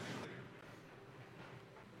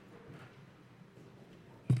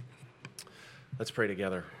Let's pray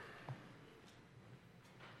together.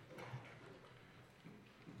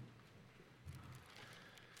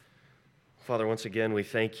 Father, once again, we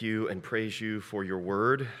thank you and praise you for your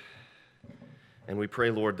word. And we pray,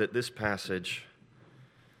 Lord, that this passage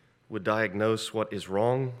would diagnose what is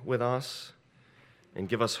wrong with us and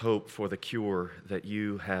give us hope for the cure that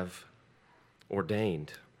you have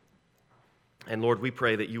ordained. And Lord, we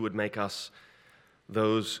pray that you would make us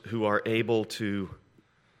those who are able to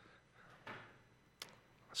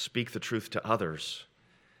speak the truth to others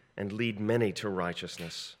and lead many to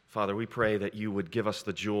righteousness. Father, we pray that you would give us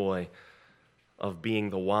the joy of being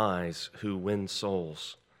the wise who win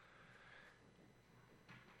souls.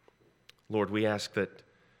 Lord, we ask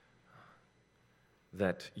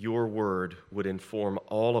that your word would inform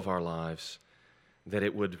all of our lives, that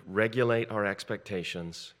it would regulate our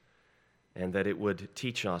expectations, and that it would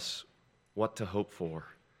teach us what to hope for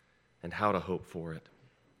and how to hope for it.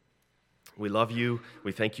 We love you.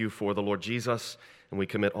 We thank you for the Lord Jesus, and we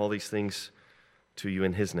commit all these things to you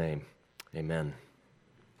in his name. Amen.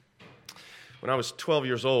 When I was 12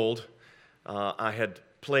 years old, I had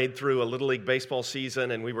played through a Little League baseball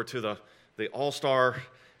season, and we were to the All-Star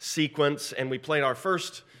sequence, and we played our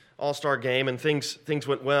first All-Star game, and things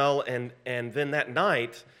went well, and then that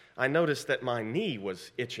night, I noticed that my knee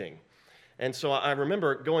was itching. And so I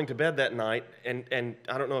remember going to bed that night, and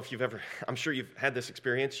I don't know if you've ever, I'm sure you've had this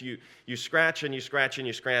experience. You scratch and you scratch and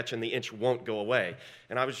you scratch, and the itch won't go away.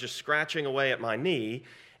 And I was just scratching away at my knee,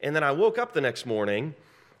 and then I woke up the next morning,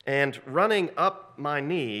 and running up my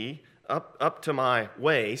knee, up to my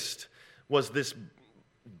waist, was this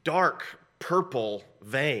dark purple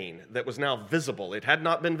vein that was now visible. It had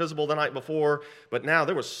not been visible the night before, but now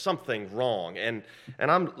there was something wrong. And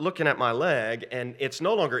I'm looking at my leg, and it's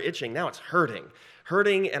no longer itching. Now it's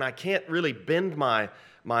hurting, and I can't really bend my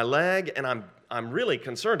leg, and I'm really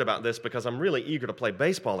concerned about this because I'm really eager to play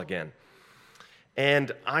baseball again.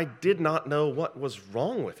 And I did not know what was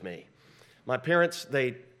wrong with me. My parents,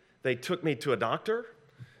 they took me to a doctor.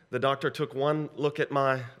 The doctor took one look at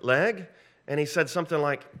my leg, and he said something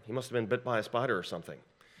like, he must have been bit by a spider or something.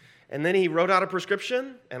 And then he wrote out a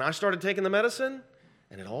prescription, and I started taking the medicine,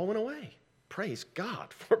 and it all went away. Praise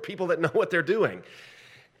God for people that know what they're doing.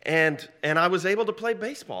 And I was able to play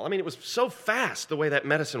baseball. I mean, it was so fast the way that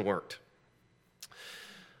medicine worked.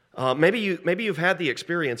 Maybe you've had the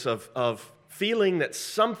experience of feeling that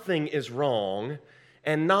something is wrong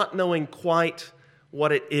and not knowing quite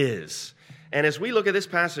what it is. And as we look at this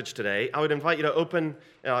passage today, I would invite you to open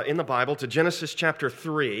in the Bible to Genesis chapter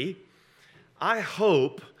 3. I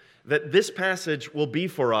hope that this passage will be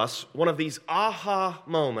for us one of these aha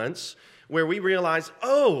moments where we realize,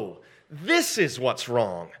 oh, this is what's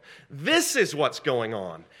wrong. This is what's going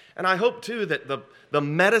on. And I hope, too, that the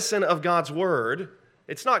medicine of God's Word,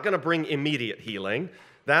 it's not going to bring immediate healing.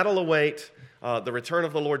 That'll await the return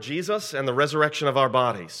of the Lord Jesus and the resurrection of our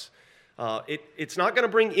bodies. It's not going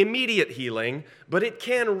to bring immediate healing, but it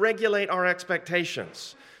can regulate our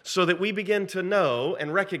expectations so that we begin to know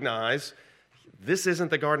and recognize this isn't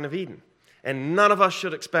the Garden of Eden, and none of us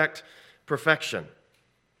should expect perfection.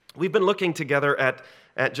 We've been looking together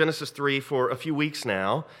at Genesis 3 for a few weeks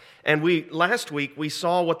now, and last week we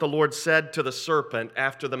saw what the Lord said to the serpent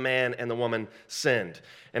after the man and the woman sinned.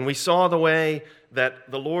 And we saw the way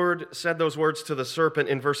that the Lord said those words to the serpent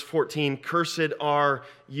in verse 14, "Cursed are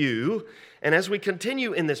you." And as we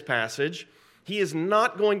continue in this passage, he is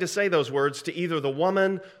not going to say those words to either the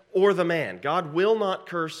woman or the man. God will not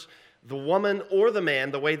curse the woman or the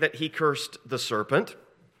man the way that he cursed the serpent.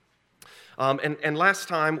 And last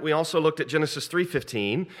time we also looked at Genesis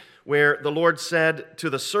 3:15, where the Lord said to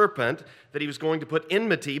the serpent that he was going to put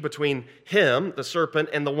enmity between him, the serpent,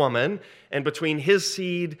 and the woman, and between his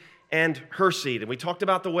seed and her seed. And we talked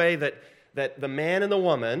about the way that the man and the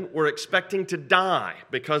woman were expecting to die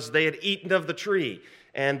because they had eaten of the tree.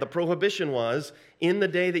 And the prohibition was, in the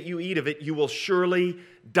day that you eat of it, you will surely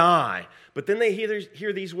die. But then they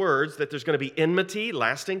hear these words that there's going to be enmity,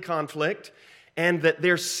 lasting conflict, and that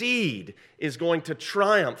their seed is going to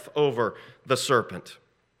triumph over the serpent.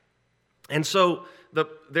 And so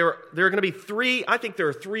there are going to be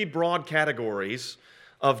three broad categories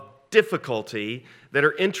of difficulty that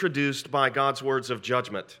are introduced by God's words of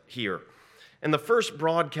judgment here. And the first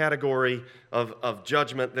broad category of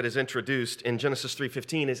judgment that is introduced in Genesis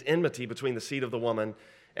 3:15 is enmity between the seed of the woman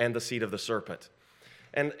and the seed of the serpent.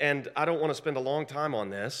 And I don't want to spend a long time on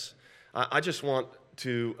this. I just want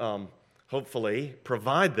to hopefully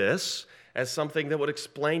provide this as something that would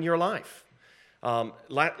explain your life.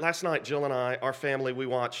 Last night, Jill and I, our family, we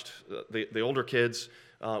watched, the older kids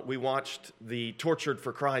we watched the Tortured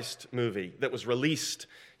for Christ movie that was released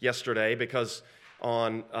yesterday because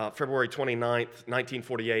on February 29th,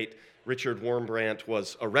 1948, Richard Wurmbrand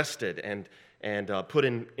was arrested and put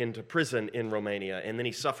into prison in Romania, and then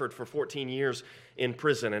he suffered for 14 years in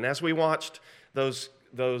prison. And as we watched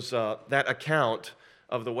that account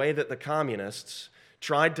of the way that the communists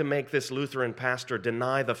tried to make this Lutheran pastor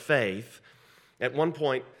deny the faith, at one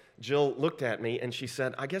point Jill looked at me and she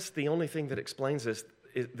said, "I guess the only thing that explains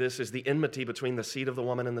this is the enmity between the seed of the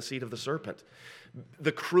woman and the seed of the serpent.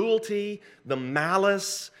 The cruelty, the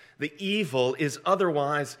malice, the evil is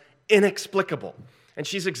otherwise inexplicable." And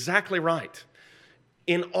she's exactly right.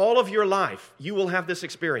 In all of your life, you will have this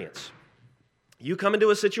experience. You come into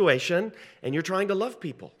a situation and you're trying to love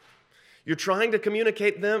people. You're trying to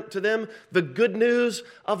communicate to them the good news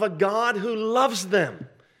of a God who loves them.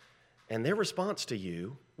 And their response to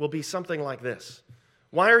you will be something like this: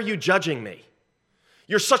 "Why are you judging me?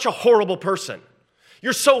 You're such a horrible person.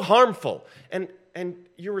 You're so harmful." And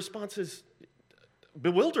your response is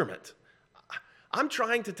bewilderment. I'm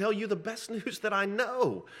trying to tell you the best news that I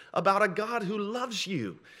know about a God who loves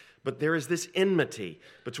you. But there is this enmity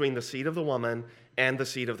between the seed of the woman and the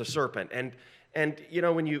seed of the serpent. And you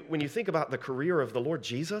know, when you think about the career of the Lord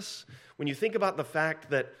Jesus, when you think about the fact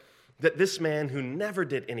that this man who never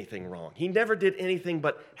did anything wrong, he never did anything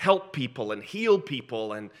but help people and heal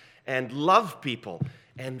people and love people,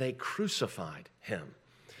 and they crucified him.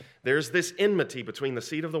 There's this enmity between the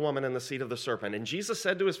seed of the woman and the seed of the serpent. And Jesus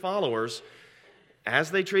said to his followers,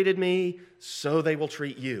 "As they treated me, so they will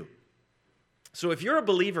treat you." So if you're a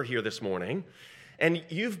believer here this morning and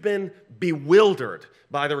you've been bewildered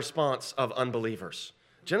by the response of unbelievers,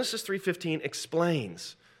 Genesis 3:15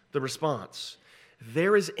 explains the response.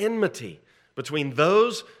 There is enmity between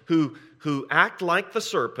those who act like the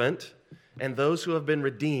serpent and those who have been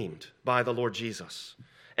redeemed by the Lord Jesus.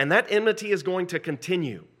 And that enmity is going to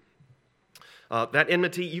continue. That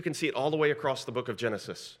enmity, you can see it all the way across the book of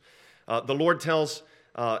Genesis. The Lord tells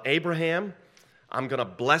Abraham, "I'm going to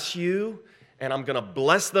bless you, and I'm going to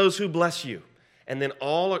bless those who bless you. And then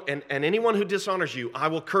anyone who dishonors you, I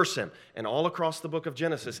will curse him." And all across the book of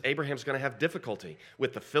Genesis, Abraham's going to have difficulty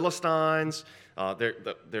with the Philistines.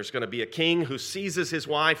 There's going to be a king who seizes his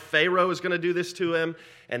wife. Pharaoh is going to do this to him.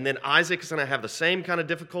 And then Isaac is going to have the same kind of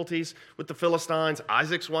difficulties with the Philistines.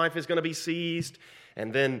 Isaac's wife is going to be seized.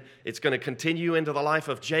 And then it's going to continue into the life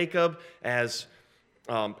of Jacob as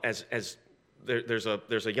there's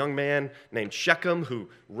a young man named Shechem who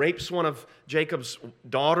rapes one of Jacob's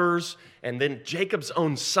daughters, and then Jacob's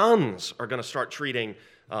own sons are going to start treating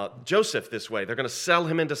Joseph this way. They're going to sell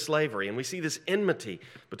him into slavery, and we see this enmity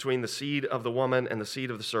between the seed of the woman and the seed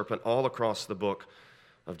of the serpent all across the book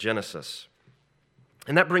of Genesis.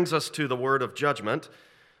 And that brings us to the word of judgment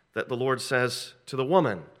that the Lord says to the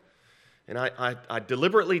woman. And I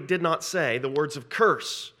deliberately did not say the words of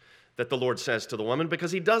curse that the Lord says to the woman,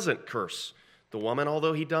 because he doesn't curse the woman,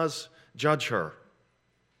 although he does judge her.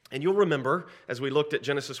 And you'll remember, as we looked at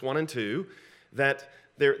Genesis 1 and 2, that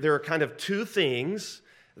there are kind of two things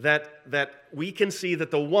that we can see that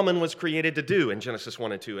the woman was created to do in Genesis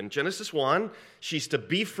 1 and 2. In Genesis 1, she's to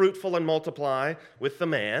be fruitful and multiply with the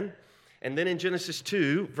man. And then in Genesis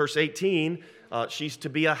 2, verse 18, she's to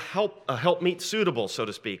be a helpmeet suitable, so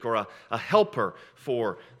to speak, or a helper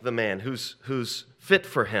for the man who's fit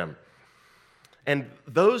for him. And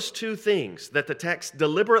those two things that the text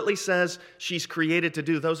deliberately says she's created to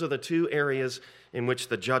do, those are the two areas in which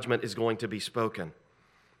the judgment is going to be spoken.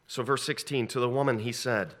 So verse 16, to the woman he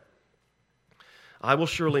said, "I will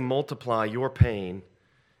surely multiply your pain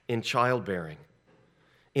in childbearing.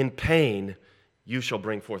 In pain you shall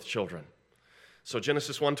bring forth children." So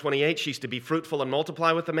Genesis 1:28, she's to be fruitful and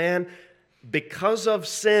multiply with the man. Because of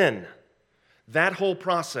sin, that whole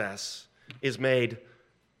process is made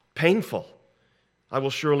painful. "I will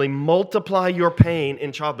surely multiply your pain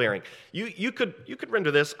in childbearing." You could render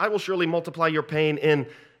this, "I will surely multiply your pain in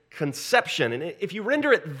conception." And if you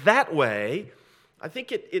render it that way, I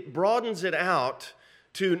think it broadens it out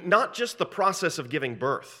to not just the process of giving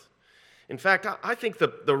birth. In fact, I think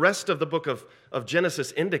the rest of the book of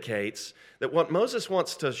Genesis indicates that what Moses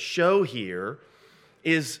wants to show here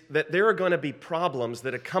is that there are going to be problems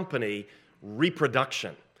that accompany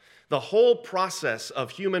reproduction. The whole process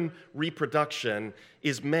of human reproduction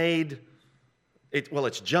is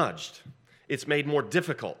it's judged. It's made more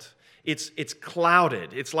difficult. It's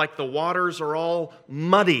clouded. It's like the waters are all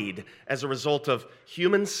muddied as a result of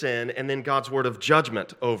human sin and then God's word of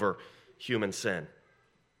judgment over human sin.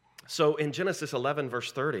 So in Genesis 11,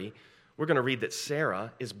 verse 30, we're going to read that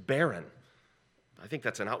Sarah is barren. I think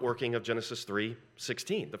that's an outworking of Genesis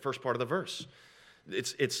 3:16, the first part of the verse.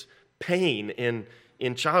 It's pain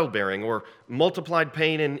in childbearing, or multiplied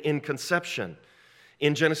pain in conception.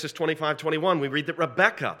 In Genesis 25:21, we read that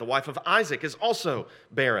Rebekah, the wife of Isaac, is also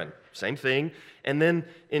barren. Same thing. And then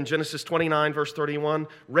in Genesis 29, verse 31,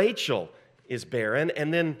 Rachel is barren.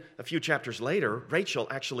 And then a few chapters later, Rachel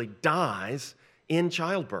actually dies in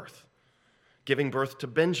childbirth, giving birth to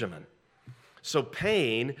Benjamin. So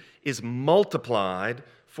pain is multiplied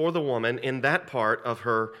for the woman in that part of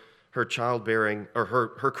her childbearing, or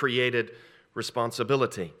her created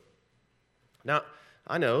responsibility. Now,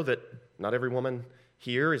 I know that not every woman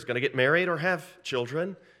here is going to get married or have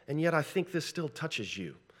children, and yet I think this still touches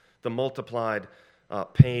you. The multiplied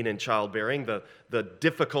pain in childbearing, the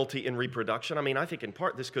difficulty in reproduction. I mean, I think in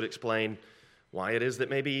part this could explain why it is that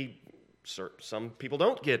maybe some people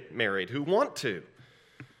don't get married who want to.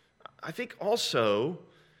 I think also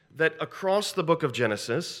that across the book of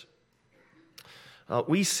Genesis,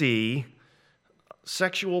 we see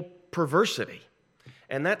sexual perversity.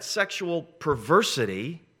 And that sexual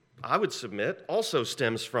perversity, I would submit, also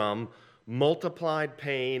stems from multiplied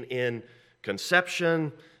pain in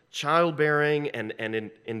conception, childbearing, and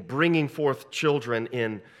in bringing forth children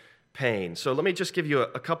in pain. So let me just give you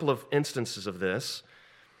a couple of instances of this.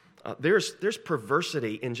 There's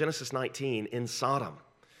perversity in Genesis 19 in Sodom.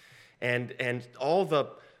 And all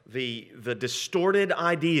the distorted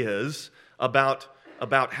ideas about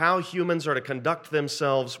how humans are to conduct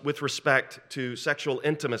themselves with respect to sexual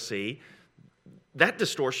intimacy, that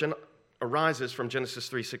distortion arises from Genesis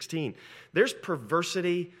 3:16. There's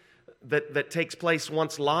perversity that takes place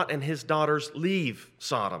once Lot and his daughters leave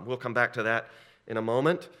Sodom. We'll come back to that in a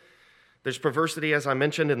moment. There's perversity, as I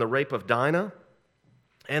mentioned, in the rape of Dinah.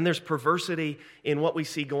 And there's perversity in what we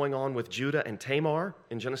see going on with Judah and Tamar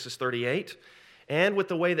in Genesis 38, and with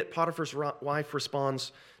the way that Potiphar's wife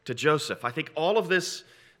responds to Joseph. I think all of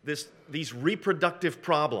these reproductive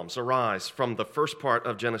problems arise from the first part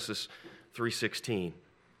of Genesis 3:16.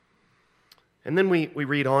 And then we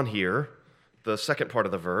read on here, the second part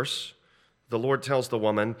of the verse. The Lord tells the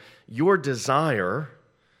woman, "Your desire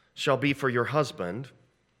shall be for your husband,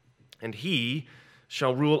 and he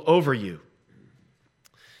shall rule over you."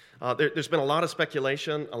 There's been a lot of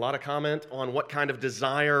speculation, a lot of comment on what kind of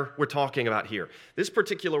desire we're talking about here. This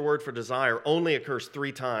particular word for desire only occurs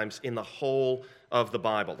 3 times in the whole of the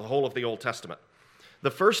Bible, the whole of the Old Testament.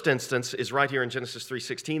 The first instance is right here in Genesis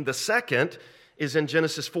 3:16. The second is in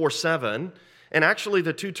Genesis 4:7. And actually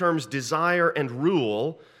the two terms desire and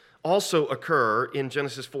rule also occur in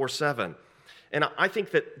Genesis 4:7. And I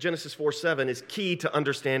think that Genesis 4:7 is key to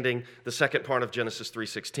understanding the second part of Genesis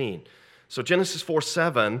 3:16. So Genesis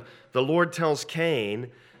 4:7, the Lord tells Cain,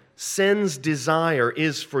 "Sin's desire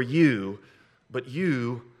is for you, but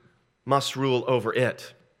you must rule over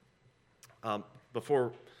it."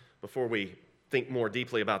 Before we think more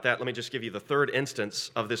deeply about that, let me just give you the third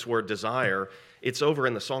instance of this word desire. It's over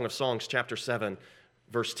in the Song of Songs, chapter 7,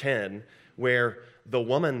 verse 10, where the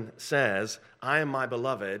woman says, "I am my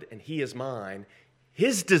beloved, and he is mine.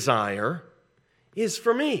 His desire is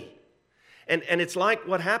for me." And it's like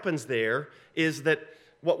what happens there is that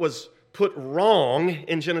what was put wrong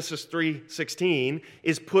in Genesis 3:16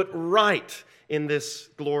 is put right in this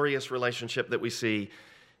glorious relationship that we see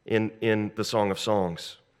in the Song of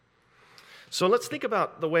Songs. So let's think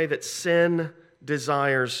about the way that sin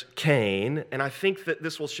desires Cain, and I think that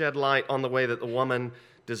this will shed light on the way that the woman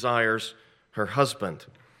desires her husband.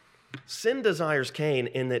 Sin desires Cain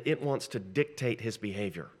in that it wants to dictate his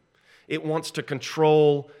behavior. It wants to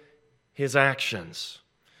control his actions.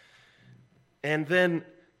 And then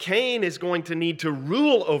Cain is going to need to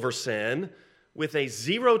rule over sin with a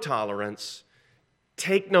zero tolerance,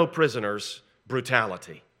 take no prisoners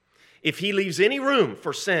brutality. If he leaves any room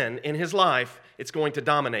for sin in his life, it's going to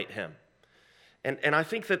dominate him. And I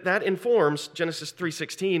think that informs Genesis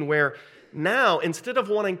 3:16, where now, instead of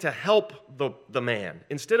wanting to help the man,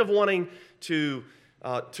 instead of wanting to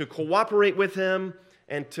cooperate with him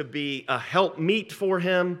and to be a helpmeet for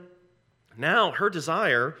him, now her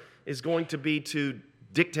desire is going to be to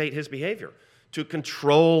dictate his behavior, to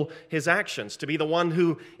control his actions, to be the one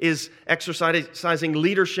who is exercising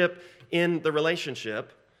leadership in the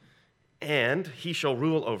relationship. And he shall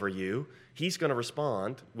rule over you. He's going to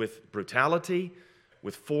respond with brutality,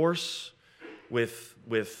 with force, with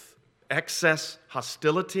excess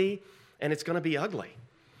hostility, and it's going to be ugly.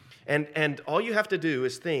 And all you have to do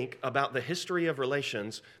is think about the history of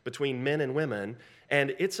relations between men and women,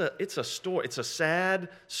 and it's a sad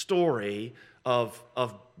story of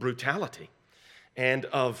brutality and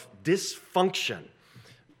of dysfunction.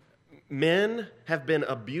 Men have been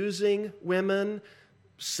abusing women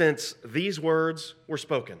since these words were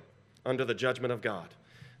spoken under the judgment of God.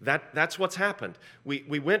 That's what's happened.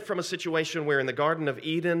 We went from a situation where in the Garden of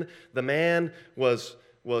Eden, the man was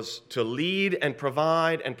to lead and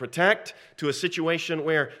provide and protect, to a situation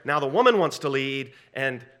where now the woman wants to lead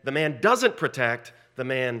and the man doesn't protect, the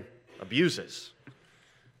man abuses.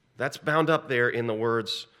 That's bound up there in the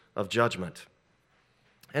words of judgment.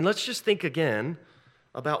 And let's just think again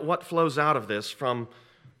about what flows out of this from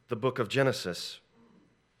the book of Genesis.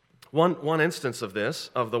 One instance of this,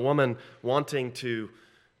 of the woman wanting to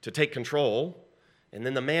take control, and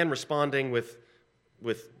then the man responding with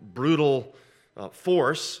brutal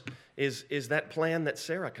force, is that plan that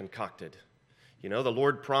Sarah concocted. You know, the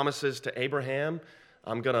Lord promises to Abraham,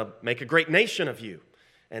 I'm going to make a great nation of you.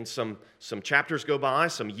 And some chapters go by,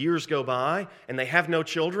 some years go by, and they have no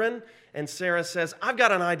children. And Sarah says, I've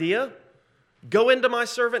got an idea. Go into my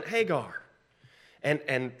servant Hagar.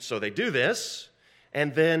 And so they do this,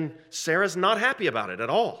 and then Sarah's not happy about it at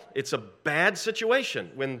all. It's a bad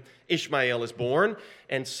situation when Ishmael is born,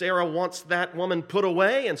 and Sarah wants that woman put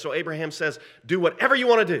away, and so Abraham says, do whatever you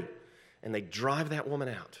want to do. And they drive that woman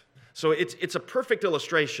out. So it's a perfect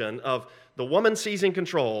illustration of the woman seizing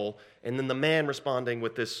control, and then the man responding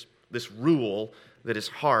with this rule that is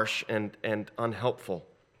harsh and unhelpful.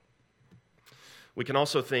 We can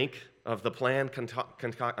also think of the plan,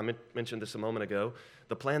 I mentioned this a moment ago,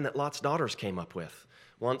 the plan that Lot's daughters came up with.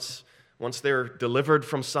 Once they're delivered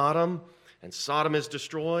from Sodom, and Sodom is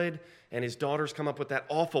destroyed, and his daughters come up with that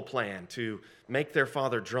awful plan to make their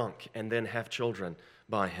father drunk and then have children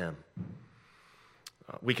by him.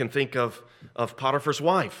 We can think of Potiphar's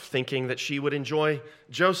wife thinking that she would enjoy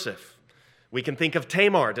Joseph. We can think of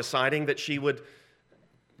Tamar deciding that she would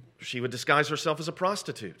disguise herself as a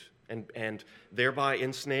prostitute and thereby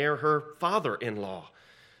ensnare her father-in-law.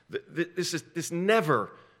 This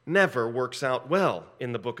never works out well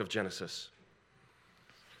in the book of Genesis.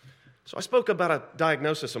 So I spoke about a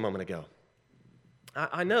diagnosis a moment ago.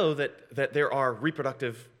 I know that there are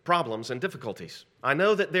reproductive problems and difficulties. I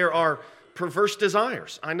know that there are perverse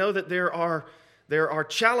desires. I know that there are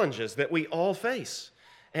challenges that we all face.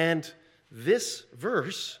 And this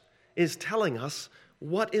verse is telling us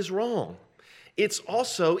what is wrong. It's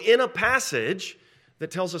also in a passage that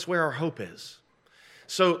tells us where our hope is.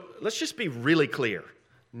 So let's just be really clear.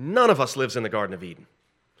 None of us lives in the Garden of Eden.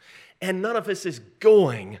 And none of us is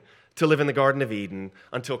going to live in the Garden of Eden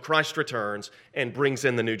until Christ returns and brings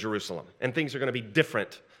in the New Jerusalem. And things are going to be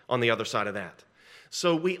different on the other side of that.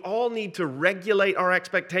 So we all need to regulate our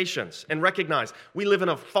expectations and recognize we live in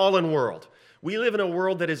a fallen world. We live in a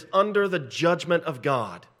world that is under the judgment of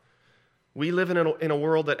God. We live in a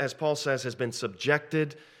world that, as Paul says, has been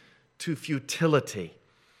subjected to futility.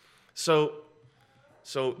 So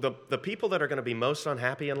the people that are going to be most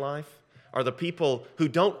unhappy in life are the people who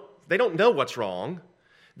don't know what's wrong.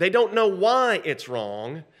 They don't know why it's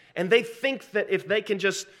wrong. And they think that if they can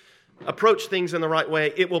just approach things in the right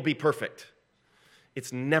way, it will be perfect.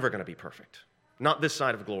 It's never going to be perfect. Not this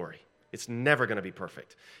side of glory. It's never going to be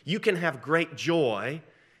perfect. You can have great joy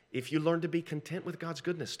if you learn to be content with God's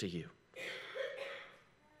goodness to you.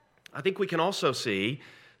 I think we can also see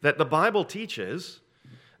that the Bible teaches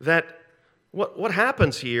that what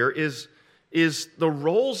happens here is the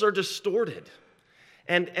roles are distorted.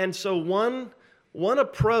 And so one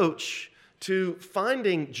approach to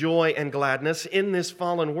finding joy and gladness in this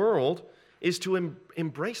fallen world is to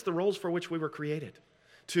embrace the roles for which we were created.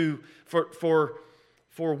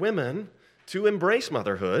 For women to embrace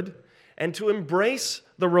motherhood and to embrace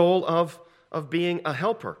the role of being a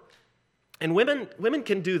helper. And women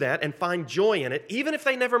can do that and find joy in it, even if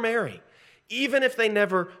they never marry, even if they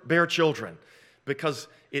never bear children, because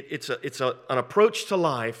it's an approach to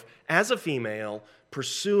life as a female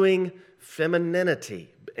pursuing femininity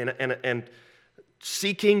and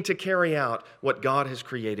seeking to carry out what God has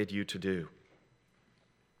created you to do.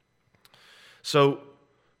 So,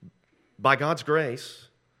 by God's grace,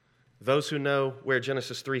 those who know where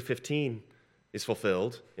Genesis 3:15 is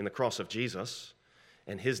fulfilled in the cross of Jesus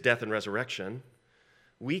and his death and resurrection,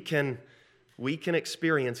 we can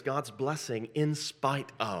experience God's blessing in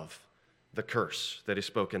spite of the curse that is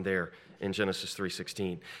spoken there in Genesis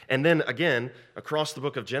 3:16. And then again, across the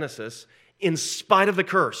book of Genesis, in spite of the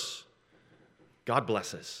curse, God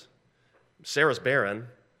blesses. Sarah's barren.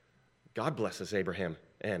 God blesses Abraham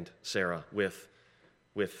and Sarah with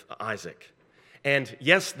Isaac. And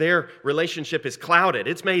yes, their relationship is clouded.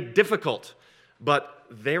 It's made difficult, but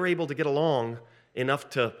they're able to get along enough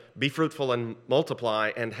to be fruitful and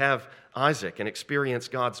multiply and have Isaac and experience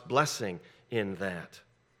God's blessing in that.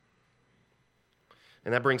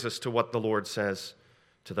 And that brings us to what the Lord says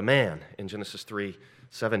to the man in Genesis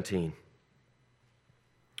 3:17.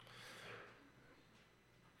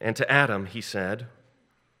 And to Adam he said,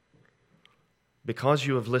 because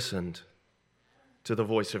you have listened to the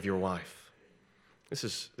voice of your wife. This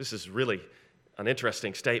is really an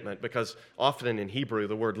interesting statement because often in Hebrew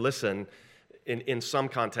the word listen, in some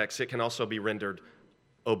contexts, it can also be rendered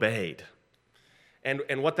obeyed.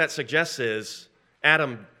 And what that suggests is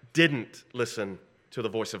Adam didn't listen to the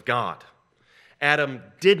voice of God. Adam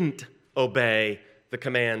didn't obey the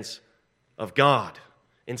commands of God.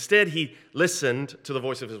 Instead, he listened to the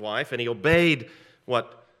voice of his wife and he obeyed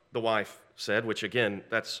what the wife said, which again,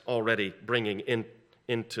 that's already bringing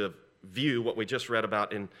into view what we just read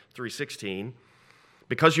about in 3:16.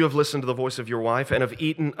 Because you have listened to the voice of your wife and have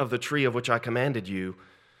eaten of the tree of which I commanded you,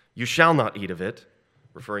 you shall not eat of it,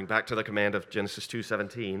 referring back to the command of Genesis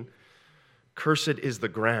 2:17. Cursed is the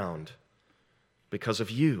ground because of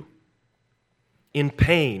you. In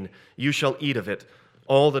pain you shall eat of it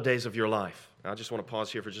all the days of your life. Now, I just want to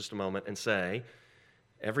pause here for just a moment and say,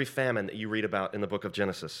 every famine that you read about in the book of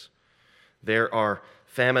Genesis, there are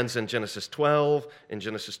famines in Genesis 12, in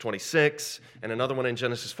Genesis 26, and another one in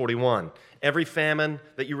Genesis 41. Every famine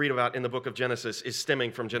that you read about in the book of Genesis is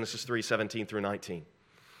stemming from Genesis 3:17 through 19.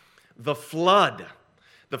 The flood,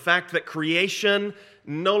 the fact that creation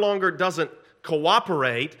no longer doesn't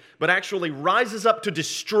cooperate, but actually rises up to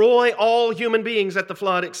destroy all human beings at the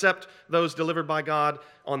flood except those delivered by God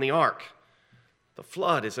on the ark. The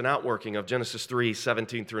flood is an outworking of Genesis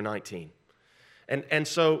 3:17 through 19. And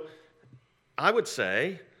so I would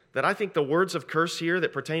say that I think the words of curse here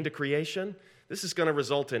that pertain to creation, this is going to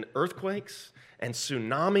result in earthquakes and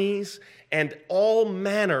tsunamis and all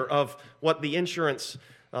manner of what the insurance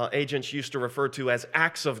agents used to refer to as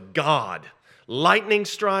acts of God. Lightning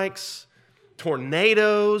strikes,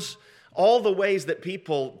 tornadoes, all the ways that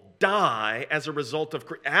people die as a result of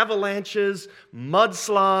avalanches,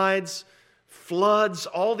 mudslides, floods,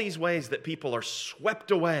 all these ways that people are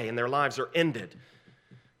swept away and their lives are ended.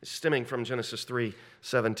 Stemming from Genesis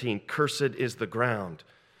 3:17, cursed is the ground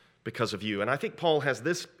because of you. And I think Paul has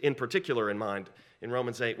this in particular in mind in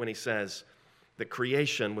Romans 8 when he says that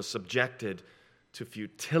creation was subjected to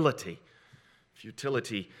futility.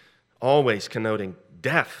 Futility always connoting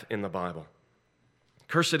death in the Bible.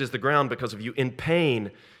 Cursed is the ground because of you. In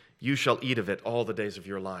pain you shall eat of it all the days of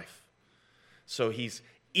your life. So he's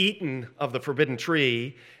eaten of the forbidden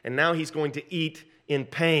tree, and now he's going to eat in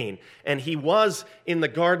pain. And he was in the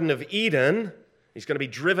Garden of Eden. He's going to be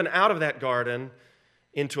driven out of that garden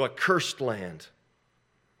into a cursed land.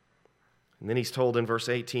 And then he's told in verse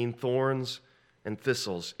 18, thorns and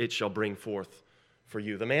thistles it shall bring forth for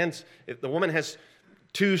you. The woman has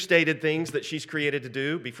two stated things that she's created to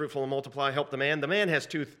do: be fruitful and multiply, help the man. The man has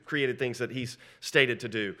two created things that he's stated to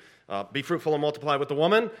do: be fruitful and multiply with the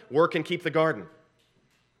woman, work and keep the garden.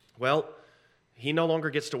 Well, he no longer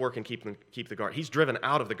gets to work and keep the garden. He's driven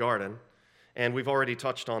out of the garden, and we've already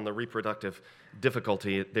touched on the reproductive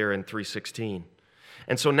difficulty there in 3:16.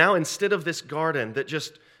 And so now, instead of this garden that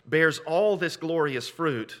just bears all this glorious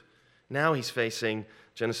fruit, now he's facing,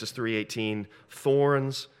 Genesis 3:18,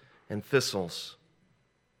 thorns and thistles.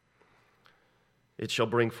 It shall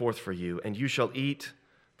bring forth for you, and you shall eat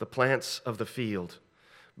the plants of the field.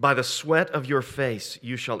 By the sweat of your face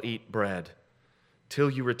you shall eat bread, till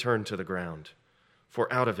you return to the ground.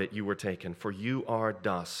 For out of it you were taken, for you are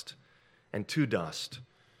dust, and to dust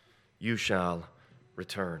you shall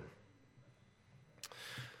return.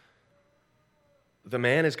 The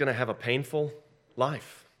man is going to have a painful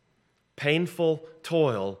life, painful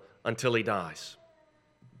toil until he dies.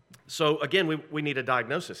 So again, we need a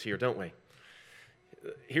diagnosis here, don't we?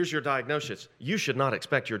 Here's your diagnosis. You should not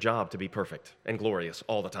expect your job to be perfect and glorious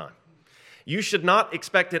all the time. You should not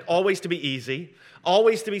expect it always to be easy,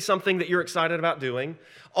 always to be something that you're excited about doing,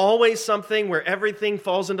 always something where everything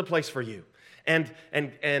falls into place for you and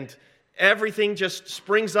everything just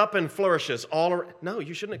springs up and flourishes all around. No,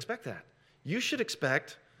 you shouldn't expect that. You should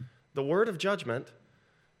expect the word of judgment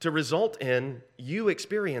to result in you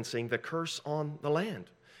experiencing the curse on the land.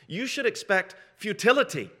 You should expect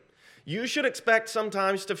futility. You should expect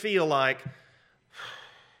sometimes to feel like,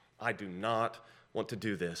 I do not want to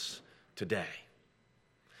do this today.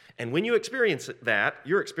 And when you experience that,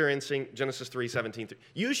 you're experiencing Genesis 3:17.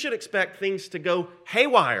 You should expect things to go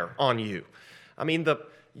haywire on you. I mean,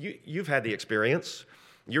 you've had the experience.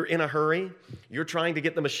 You're in a hurry. You're trying to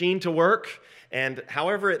get the machine to work. And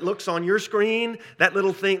however it looks on your screen, that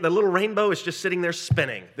little thing, the little rainbow is just sitting there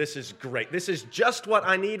spinning. This is great. This is just what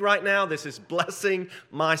I need right now. This is blessing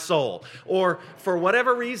my soul. Or for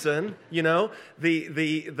whatever reason,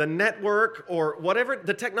 the network or whatever,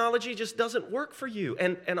 the technology just doesn't work for you.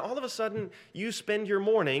 And all of a sudden, you spend your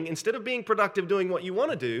morning, instead of being productive doing what you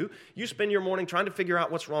want to do, you spend your morning trying to figure out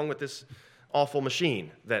what's wrong with this awful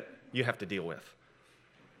machine that you have to deal with.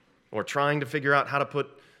 Or trying to figure out how to put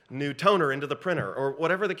new toner into the printer, or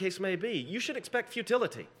whatever the case may be. You should expect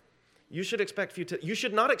futility. You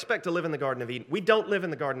should not expect to live in the Garden of Eden. We don't live in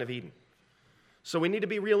the Garden of Eden. So we need to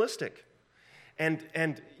be realistic.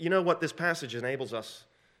 And you know what this passage enables us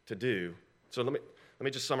to do? So let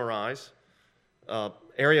me just summarize.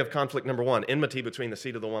 Area of conflict number 1, enmity between the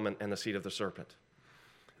seed of the woman and the seed of the serpent.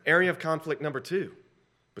 Area of conflict number 2,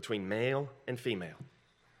 between male and female,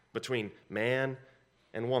 between man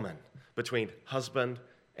and woman, between husband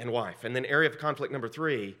and wife. And then area of conflict number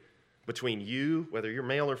 3, between you, whether you're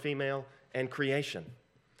male or female, and creation.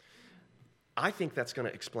 I think that's going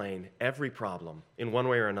to explain every problem in one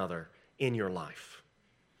way or another in your life.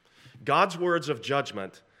 God's words of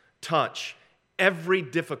judgment touch every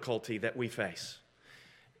difficulty that we face.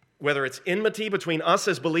 Whether it's enmity between us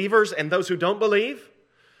as believers and those who don't believe,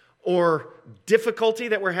 or difficulty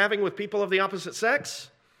that we're having with people of the opposite sex,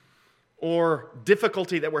 or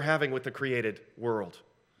difficulty that we're having with the created world.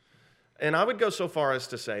 And I would go so far as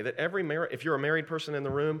to say that if you're a married person in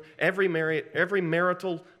the room, every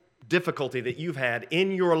marital difficulty that you've had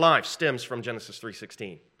in your life stems from Genesis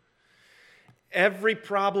 3:16. Every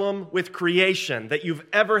problem with creation that you've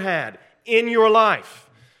ever had in your life,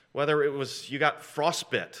 whether it was you got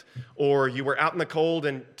frostbite or you were out in the cold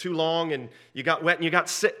and too long and you got wet and you got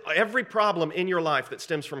sick, every problem in your life that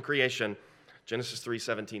stems from creation, Genesis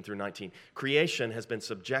 3:17 through 19, creation has been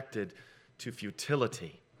subjected to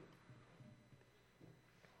futility.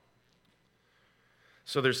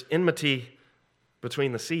 So there's enmity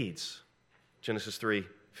between the seeds, Genesis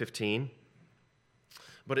 3:15.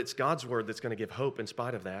 But it's God's word that's going to give hope in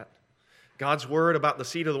spite of that. God's word about the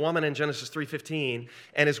seed of the woman in Genesis 3:15.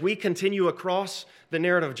 And as we continue across the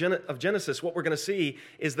narrative of Genesis, what we're going to see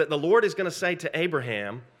is that the Lord is going to say to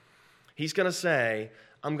Abraham, He's going to say,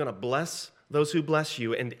 I'm going to bless those who bless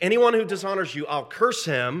you, and anyone who dishonors you, I'll curse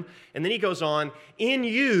him. And then he goes on, in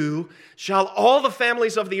you shall all the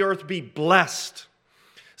families of the earth be blessed.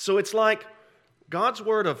 So it's like God's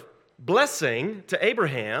word of blessing to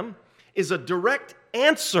Abraham is a direct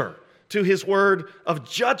answer to his word of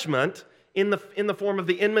judgment in the form of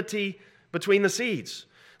the enmity between the seeds.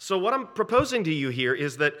 So what I'm proposing to you here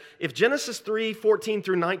is that if Genesis 3:14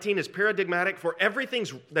 through 19 is paradigmatic for everything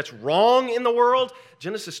that's wrong in the world,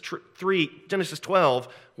 Genesis 12,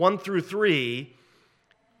 1 through 3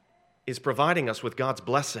 is providing us with God's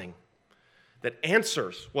blessing that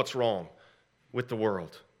answers what's wrong with the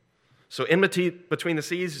world. So enmity between the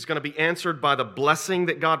seeds is going to be answered by the blessing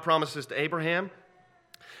that God promises to Abraham.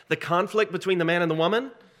 The conflict between the man and the woman,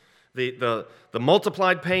 the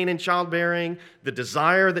multiplied pain in childbearing, the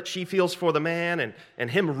desire that she feels for the man and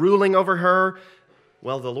him ruling over her.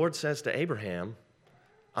 Well, the Lord says to Abraham,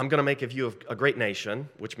 I'm going to make of you a great nation,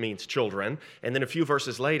 which means children. And then a few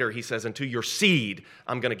verses later, he says, and to your seed,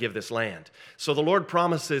 I'm going to give this land. So the Lord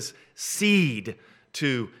promises seed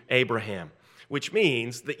to Abraham, which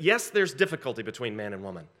means that, yes, there's difficulty between man and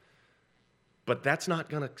woman, but that's not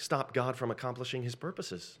going to stop God from accomplishing his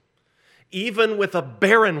purposes. Even with a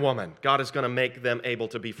barren woman, God is going to make them able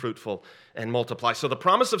to be fruitful and multiply. So the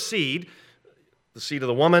promise of seed, the seed of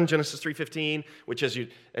the woman, Genesis 3:15, which as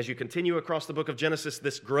you continue across the book of Genesis,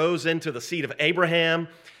 this grows into the seed of Abraham,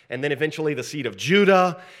 and then eventually the seed of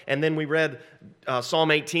Judah. And then we read Psalm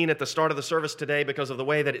 18 at the start of the service today because of the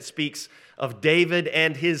way that it speaks of David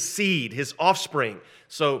and his seed, his offspring.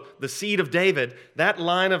 So the seed of David, that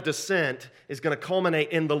line of descent is going to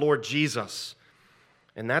culminate in the Lord Jesus.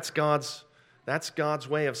 And that's God's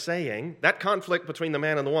way of saying that conflict between the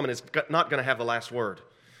man and the woman is not going to have the last word.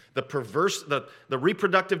 The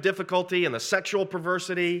reproductive difficulty and the sexual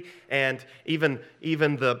perversity and even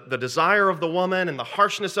the desire of the woman and the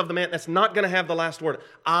harshness of the man, that's not going to have the last word.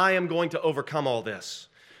 I am going to overcome all this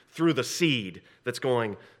through the seed that's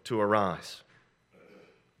going to arise.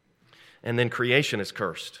 And then creation is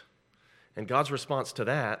cursed. And God's response to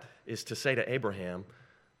that is to say to Abraham,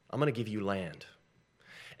 I'm going to give you land.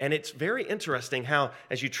 And it's very interesting how,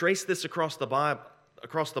 as you trace this across the Bible,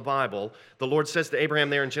 across the Bible, the Lord says to Abraham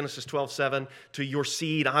there in Genesis 12:7, to your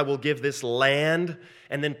seed I will give this land.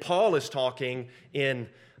 And then Paul is talking in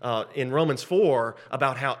Romans 4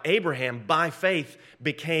 about how Abraham, by faith,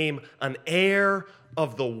 became an heir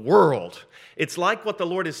of the world. It's like what the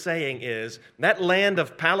Lord is saying is, that land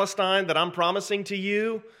of Palestine that I'm promising to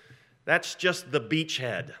you, that's just the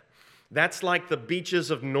beachhead. That's like the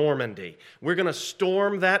beaches of Normandy. We're going to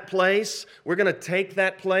storm that place. We're going to take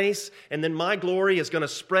that place. And then my glory is going to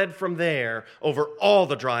spread from there over all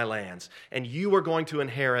the dry lands. And you are going to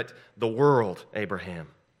inherit the world, Abraham.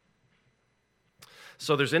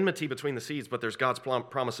 So there's enmity between the seeds, but there's God's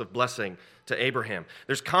promise of blessing to Abraham.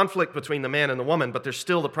 There's conflict between the man and the woman, but there's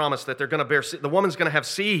still the promise that they're going to bear. The woman's going to have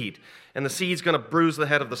seed, and the seed's going to bruise the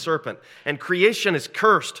head of the serpent. And creation is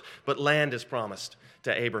cursed, but land is promised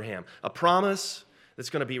to Abraham. A promise that's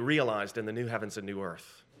going to be realized in the new heavens and new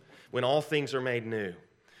earth, when all things are made new,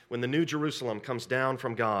 when the new Jerusalem comes down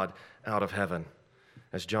from God out of heaven,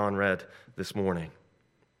 as John read this morning.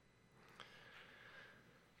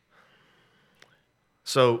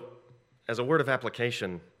 So, as a word of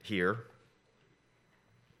application here,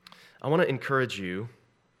 I want to encourage you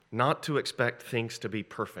not to expect things to be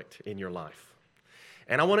perfect in your life.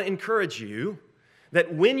 And I want to encourage you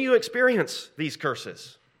that when you experience these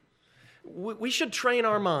curses, we should train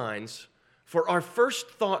our minds for our first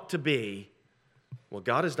thought to be, well,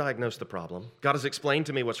 God has diagnosed the problem, God has explained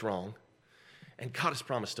to me what's wrong, and God has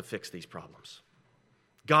promised to fix these problems.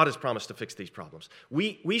 God has promised to fix these problems.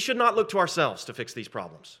 We should not look to ourselves to fix these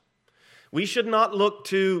problems. We should not look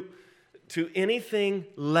to anything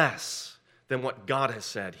less than what God has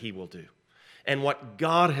said He will do and what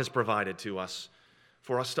God has provided to us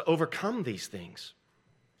for us to overcome these things.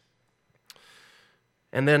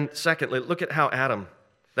 And then secondly, look at how Adam,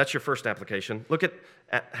 that's your first application. Look at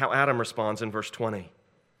how Adam responds in verse 20.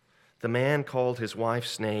 The man called his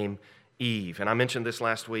wife's name Eve. And I mentioned this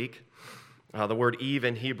last week. The word Eve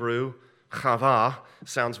in Hebrew, Chava,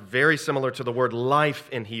 sounds very similar to the word life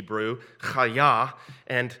in Hebrew, Chaya,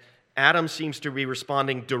 and Adam seems to be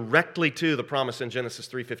responding directly to the promise in Genesis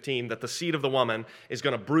 3:15 that the seed of the woman is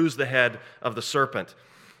going to bruise the head of the serpent.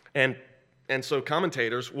 And so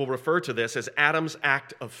commentators will refer to this as Adam's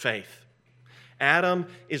act of faith. Adam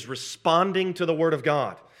is responding to the word of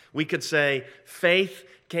God. We could say faith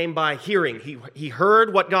came by hearing. He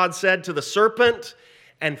heard what God said to the serpent,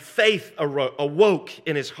 and faith awoke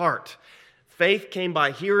in his heart. Faith came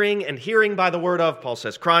by hearing, and hearing by the word of, Paul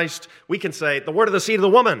says, Christ. We can say the word of the seed of the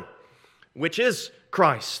woman, which is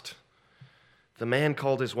Christ. The man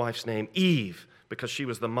called his wife's name Eve because she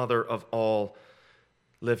was the mother of all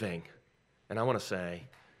living. And I want to say,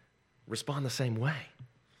 respond the same way.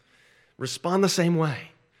 Respond the same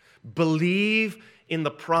way. Believe in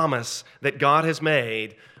the promise that God has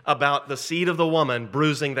made about the seed of the woman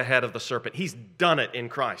bruising the head of the serpent. He's done it in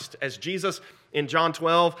Christ. As Jesus in John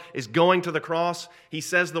 12 is going to the cross, he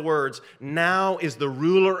says the words, now is the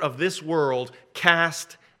ruler of this world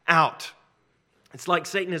cast out. It's like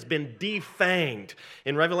Satan has been defanged.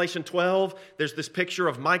 In Revelation 12, there's this picture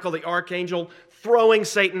of Michael the archangel throwing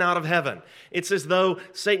Satan out of heaven. It's as though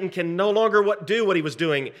Satan can no longer do what he was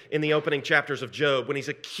doing in the opening chapters of Job when he's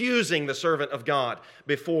accusing the servant of God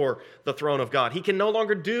before the throne of God. He can no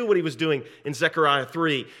longer do what he was doing in Zechariah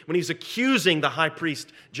 3 when he's accusing the high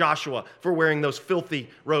priest Joshua for wearing those filthy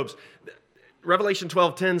robes. Revelation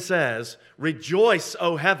 12:10 says, rejoice,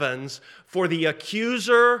 O heavens, for the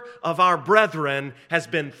accuser of our brethren has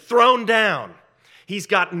been thrown down. He's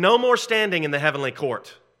got no more standing in the heavenly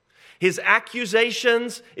court. His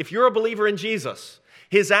accusations, if you're a believer in Jesus,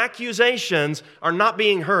 his accusations are not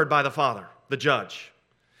being heard by the Father, the judge.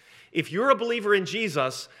 If you're a believer in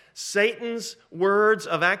Jesus, Satan's words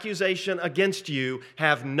of accusation against you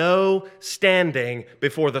have no standing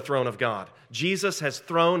before the throne of God. Jesus has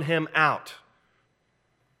thrown him out.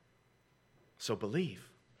 So believe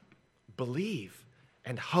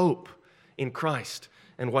and hope in Christ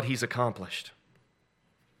and what he's accomplished.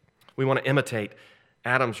 We want to imitate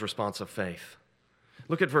Adam's response of faith.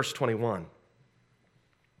 Look at verse 21.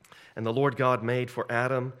 And the Lord God made for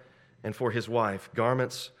Adam and for his wife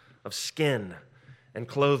garments of skin and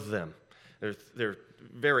clothed them. They're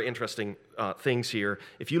very interesting things here.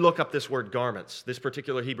 If you look up this word garments, this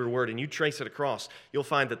particular Hebrew word, and you trace it across, you'll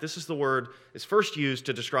find that this is the word is first used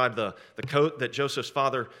to describe the coat that Joseph's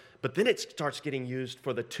father, but then it starts getting used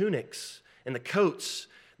for the tunics and the coats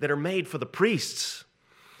that are made for the priests,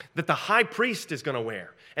 that the high priest is going to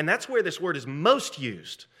wear. And that's where this word is most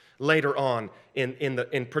used later on,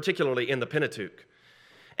 in particularly in the Pentateuch.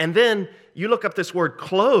 And then you look up this word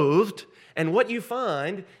clothed, and what you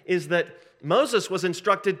find is that Moses was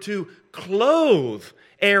instructed to clothe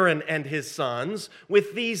Aaron and his sons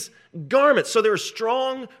with these garments. So there are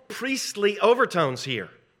strong priestly overtones here.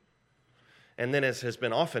 And then, as has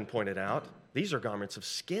been often pointed out, these are garments of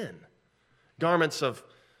skin, garments of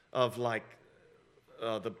like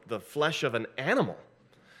the flesh of an animal.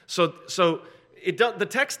 So the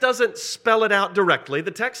text doesn't spell it out directly.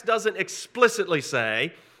 The text doesn't explicitly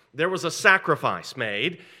say there was a sacrifice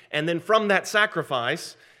made, and then from that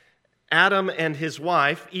sacrifice, Adam and his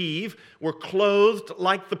wife, Eve, were clothed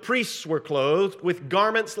like the priests were clothed, with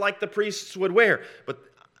garments like the priests would wear. But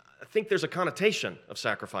I think there's a connotation of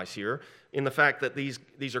sacrifice here in the fact that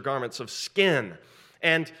these are garments of skin.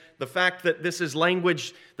 And the fact that this is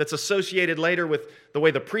language that's associated later with the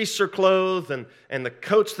way the priests are clothed and the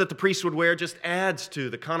coats that the priests would wear just adds to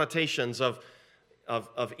the connotations of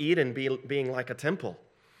Eden being like a temple.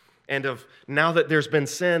 And of now that there's been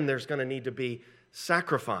sin, there's going to need to be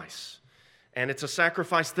sacrifice. And it's a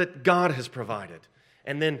sacrifice that God has provided.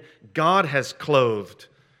 And then God has clothed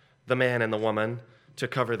the man and the woman to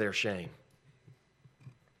cover their shame.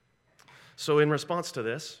 So in response to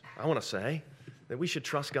this, I want to say that we should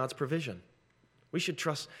trust God's provision. We should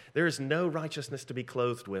trust there is no righteousness to be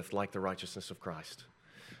clothed with like the righteousness of Christ.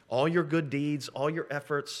 All your good deeds, all your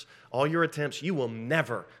efforts, all your attempts, you will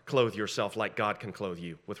never clothe yourself like God can clothe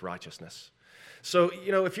you with righteousness. So,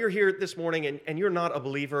 if you're here this morning and you're not a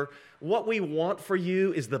believer, what we want for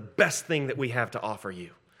you is the best thing that we have to offer you.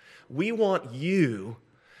 We want you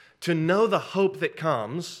to know the hope that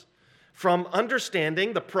comes from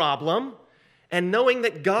understanding the problem and knowing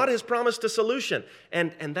that God has promised a solution.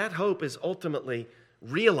 And that hope is ultimately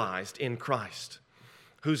realized in Christ,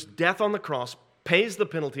 whose death on the cross pays the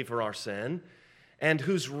penalty for our sin, and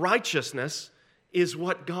whose righteousness is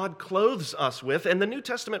what God clothes us with. And the New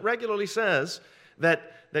Testament regularly says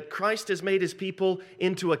that Christ has made his people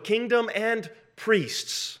into a kingdom and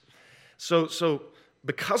priests. So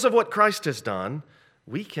because of what Christ has done,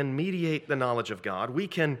 we can mediate the knowledge of God. We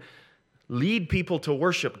can lead people to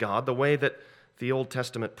worship God the way that the Old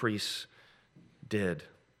Testament priests did.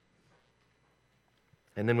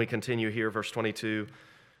 And then we continue here, verse 22.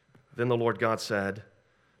 Then the Lord God said,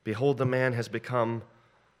 "Behold, the man has become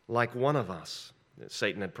like one of us."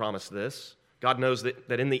 Satan had promised this. God knows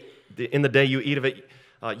that in the day you eat of it,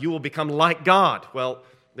 you will become like God. Well,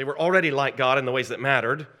 they were already like God in the ways that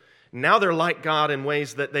mattered. Now they're like God in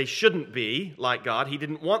ways that they shouldn't be like God. He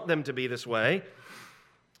didn't want them to be this way,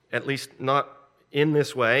 at least not in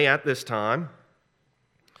this way at this time.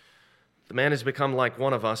 The man has become like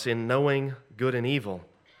one of us in knowing good and evil.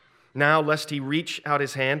 Now, lest he reach out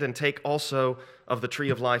his hand and take also of the tree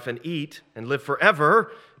of life and eat and live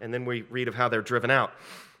forever. And then we read of how they're driven out.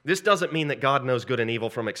 This doesn't mean that God knows good and evil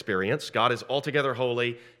from experience. God is altogether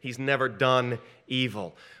holy. He's never done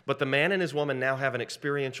evil. But the man and his woman now have an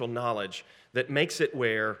experiential knowledge that makes it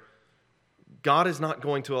where God is not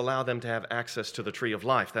going to allow them to have access to the tree of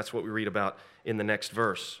life. That's what we read about in the next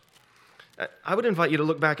verse. I would invite you to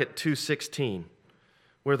look back at 2:16,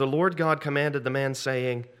 where the Lord God commanded the man,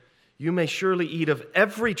 saying, "You may surely eat of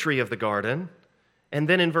every tree of the garden." And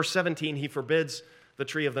then in verse 17, he forbids the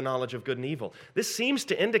tree of the knowledge of good and evil. This seems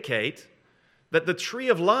to indicate that the tree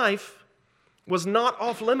of life was not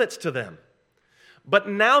off limits to them. But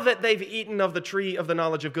now that they've eaten of the tree of the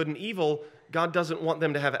knowledge of good and evil, God doesn't want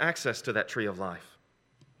them to have access to that tree of life.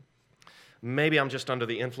 Maybe I'm just under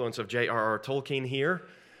the influence of J.R.R. Tolkien here,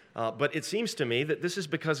 but it seems to me that this is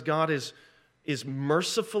because God is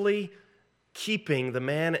mercifully keeping the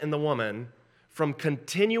man and the woman from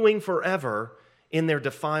continuing forever in their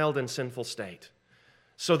defiled and sinful state.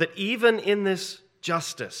 So that even in this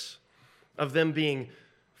justice of them being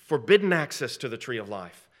forbidden access to the tree of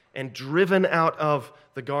life and driven out of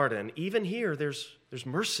the garden, even here there's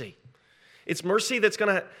mercy. It's mercy it's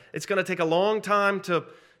going to take a long time to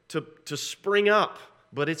spring up,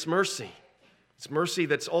 but it's mercy. It's mercy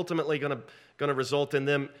that's ultimately going to result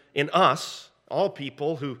in us, all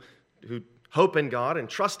people who hope in God and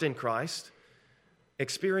trust in Christ,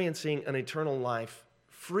 experiencing an eternal life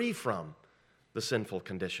free from the sinful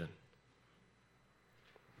condition.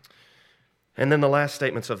 And then the last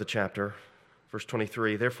statements of the chapter, verse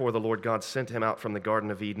 23, "Therefore the Lord God sent him out from the Garden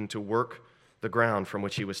of Eden to work the ground from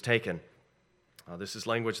which he was taken." This is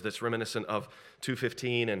language that's reminiscent of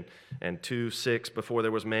 2:15 and 2:6, before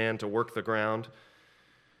there was man to work the ground.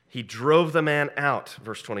 He drove the man out,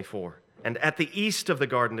 verse 24. "And at the east of the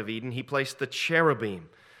Garden of Eden, he placed the cherubim."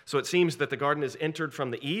 So it seems that the garden is entered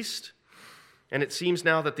from the east, and it seems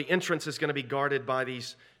now that the entrance is going to be guarded by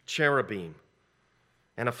these cherubim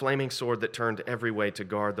and a flaming sword that turned every way to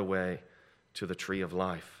guard the way to the tree of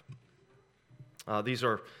life. These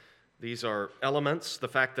are These are elements, the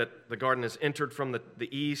fact that the garden is entered from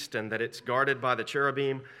the east and that it's guarded by the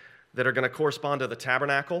cherubim that are going to correspond to the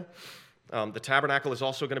tabernacle. The tabernacle is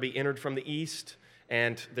also going to be entered from the east,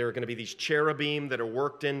 and there are going to be these cherubim that are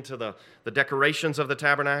worked into the decorations of the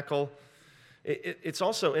tabernacle. It's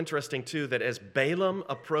also interesting, too, that as Balaam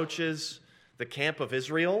approaches the camp of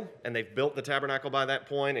Israel, and they've built the tabernacle by that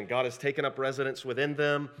point, and God has taken up residence within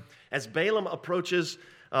them, as Balaam approaches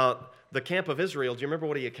the camp of Israel, do you remember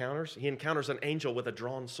what he encounters? He encounters an angel with a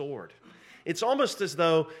drawn sword. It's almost as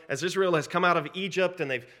though, as Israel has come out of Egypt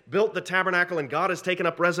and they've built the tabernacle and God has taken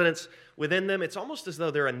up residence within them, it's almost as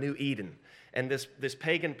though they're a new Eden. And this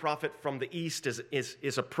pagan prophet from the east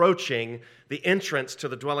is approaching the entrance to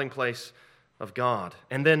the dwelling place of God.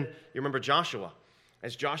 And then you remember Joshua.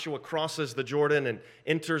 As Joshua crosses the Jordan and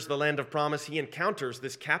enters the land of promise, he encounters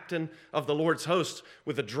this captain of the Lord's hosts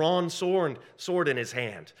with a drawn sword in his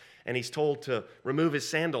hand. And he's told to remove his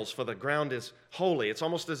sandals, for the ground is holy. It's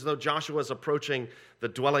almost as though Joshua is approaching the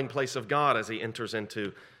dwelling place of God as he enters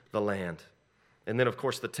into the land. And then, of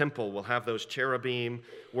course, the temple will have those cherubim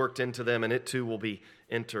worked into them, and it too will be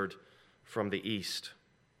entered from the east.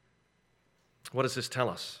 What does this tell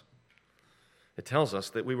us? It tells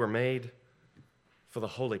us that we were made for the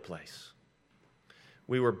holy place.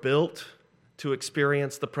 We were built to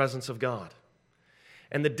experience the presence of God.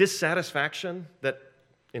 And the dissatisfaction that,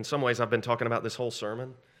 in some ways, I've been talking about this whole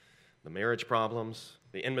sermon, the marriage problems,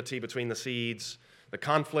 the enmity between the seeds, the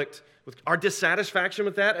conflict, with our dissatisfaction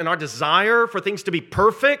with that and our desire for things to be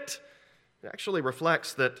perfect, it actually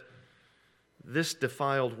reflects that this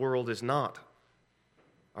defiled world is not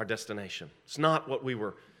our destination. It's not what we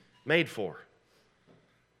were made for.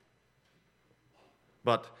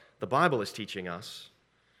 But the Bible is teaching us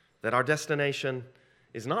that our destination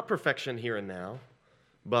is not perfection here and now,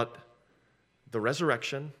 but the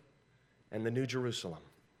resurrection and the New Jerusalem.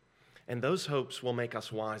 And those hopes will make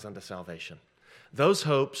us wise unto salvation. Those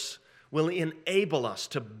hopes will enable us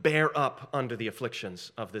to bear up under the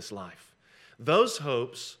afflictions of this life. Those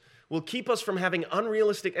hopes will keep us from having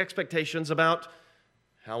unrealistic expectations about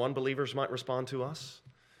how unbelievers might respond to us,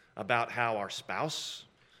 about how our spouse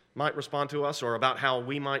might respond to us, or about how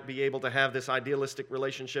we might be able to have this idealistic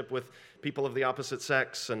relationship with people of the opposite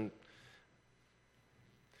sex,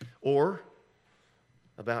 or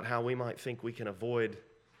about how we might think we can avoid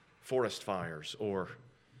forest fires or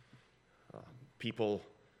people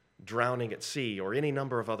drowning at sea, or any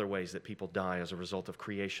number of other ways that people die as a result of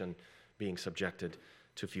creation being subjected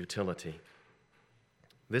to futility.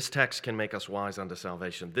 This text can make us wise unto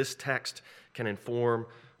salvation. This text can inform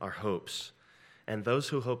our hopes. And those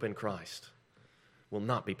who hope in Christ will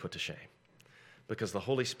not be put to shame, because the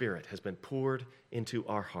Holy Spirit has been poured into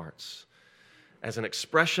our hearts as an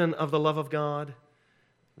expression of the love of God,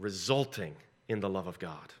 resulting in the love of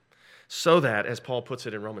God. So that, as Paul puts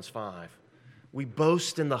it in Romans 5, we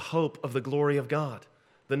boast in the hope of the glory of God,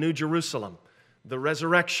 the New Jerusalem, the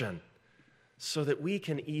resurrection, so that we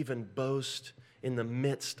can even boast in the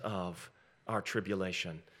midst of our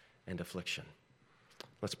tribulation and affliction.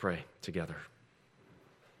 Let's pray together.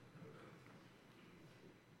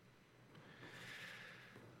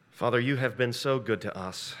 Father, you have been so good to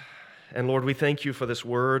us. And Lord, we thank you for this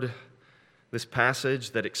word, this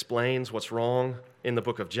passage that explains what's wrong in the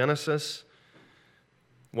book of Genesis,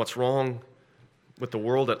 what's wrong with the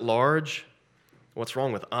world at large, what's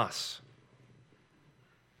wrong with us.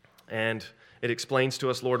 And it explains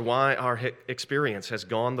to us, Lord, why our experience has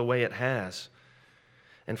gone the way it has.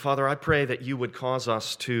 And Father, I pray that you would cause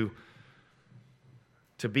us to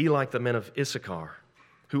be like the men of Issachar,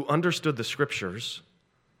 who understood the Scriptures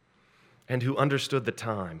and who understood the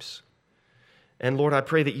times. And Lord, I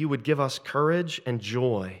pray that you would give us courage and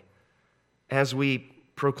joy as we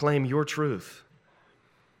proclaim your truth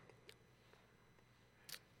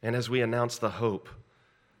and as we announce the hope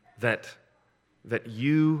that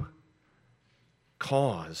you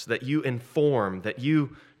cause, that you inform, that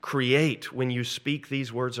you create when you speak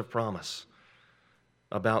these words of promise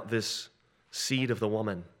about this seed of the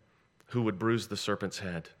woman who would bruise the serpent's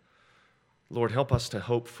head. Lord, help us to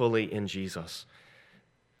hope fully in Jesus,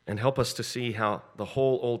 and help us to see how the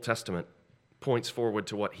whole Old Testament points forward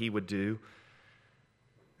to what he would do.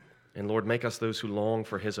 And Lord, make us those who long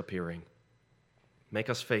for his appearing. Make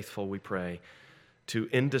us faithful, we pray, to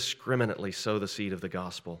indiscriminately sow the seed of the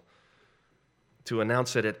gospel, to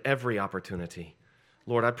announce it at every opportunity.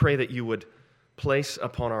 Lord, I pray that you would place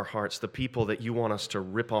upon our hearts the people that you want us to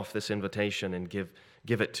rip off this invitation and give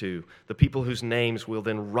it to, the people whose names we'll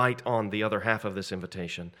then write on the other half of this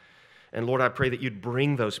invitation. And Lord, I pray that you'd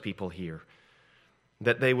bring those people here,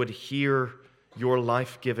 that they would hear your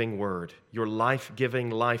life-giving word, your life-giving,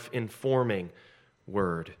 life-informing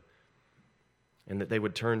word, and that they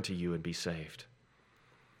would turn to you and be saved.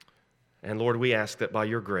 And Lord, we ask that by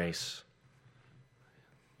your grace,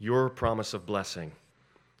 your promise of blessing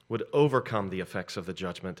would overcome the effects of the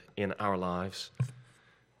judgment in our lives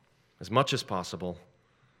as much as possible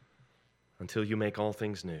until you make all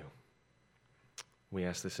things new. We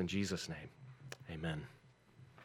ask this in Jesus' name. Amen.